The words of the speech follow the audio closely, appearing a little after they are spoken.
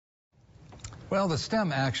Well, the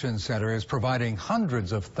STEM Action Center is providing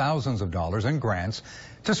hundreds of thousands of dollars in grants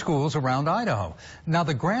to schools around Idaho. Now,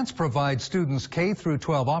 the grants provide students K through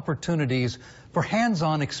 12 opportunities for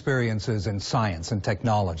hands-on experiences in science and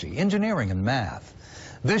technology, engineering and math.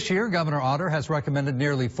 This year, Governor Otter has recommended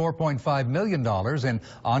nearly $4.5 million in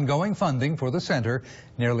ongoing funding for the center.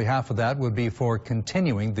 Nearly half of that would be for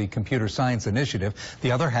continuing the computer science initiative.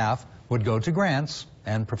 The other half would go to grants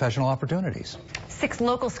and professional opportunities. 6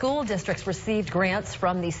 local school districts received grants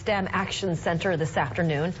from the STEM Action Center this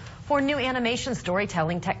afternoon for new animation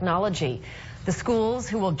storytelling technology. The schools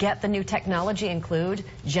who will get the new technology include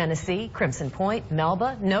Genesee, Crimson Point,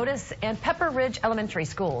 Melba, Notice, and Pepper Ridge Elementary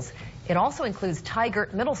Schools. It also includes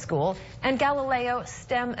Tigert Middle School and Galileo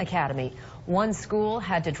STEM Academy. One school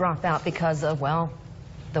had to drop out because of, well,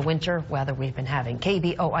 the winter weather we've been having.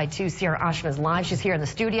 KBOI2 Sierra Oshman is live. She's here in the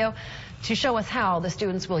studio to show us how the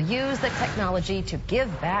students will use the technology to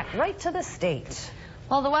give back right to the state.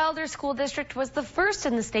 Well, the Wilder School District was the first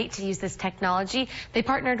in the state to use this technology. They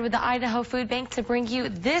partnered with the Idaho Food Bank to bring you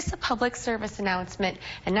this public service announcement.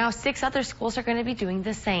 And now 6 other schools are going to be doing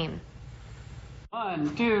the same.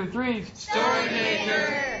 1, 2, 3,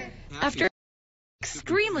 Storymaker! After an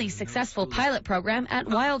extremely successful pilot program at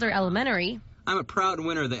Wilder Elementary, I'm a proud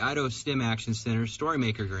winner of the Idaho STEM Action Center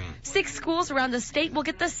Storymaker Grant. 6 schools around the state will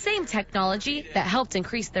get the same technology that helped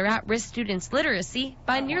increase their at-risk students' literacy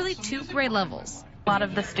by nearly 2 grade levels. A lot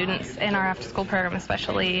of the students in our after-school program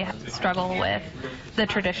especially struggle with the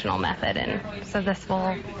traditional method, and so this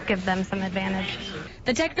will give them some advantage.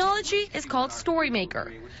 The technology is called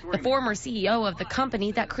Storymaker. The former CEO of the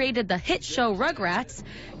company that created the hit show Rugrats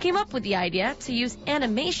came up with the idea to use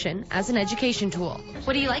animation as an education tool.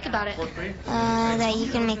 What do you like about it? That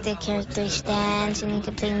you can make the characters dance and you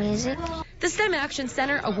can play music. The STEM Action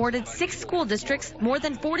Center awarded 6 school districts more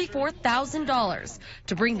than $44,000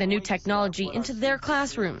 to bring the new technology into their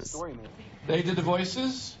classrooms. They did the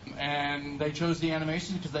voices, and they chose the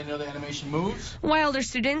animation because they know the animation moves. Wilder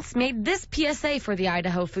students made this PSA for the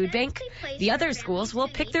Idaho Food Bank. The other schools will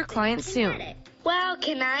pick their clients soon. Well,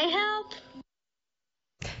 can I help?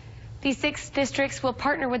 These 6 districts will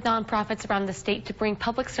partner with nonprofits around the state to bring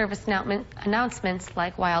public service announcements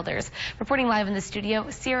like Wilder's. Reporting live in the studio,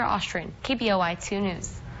 Sierra Oshman, KBOI 2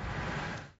 News.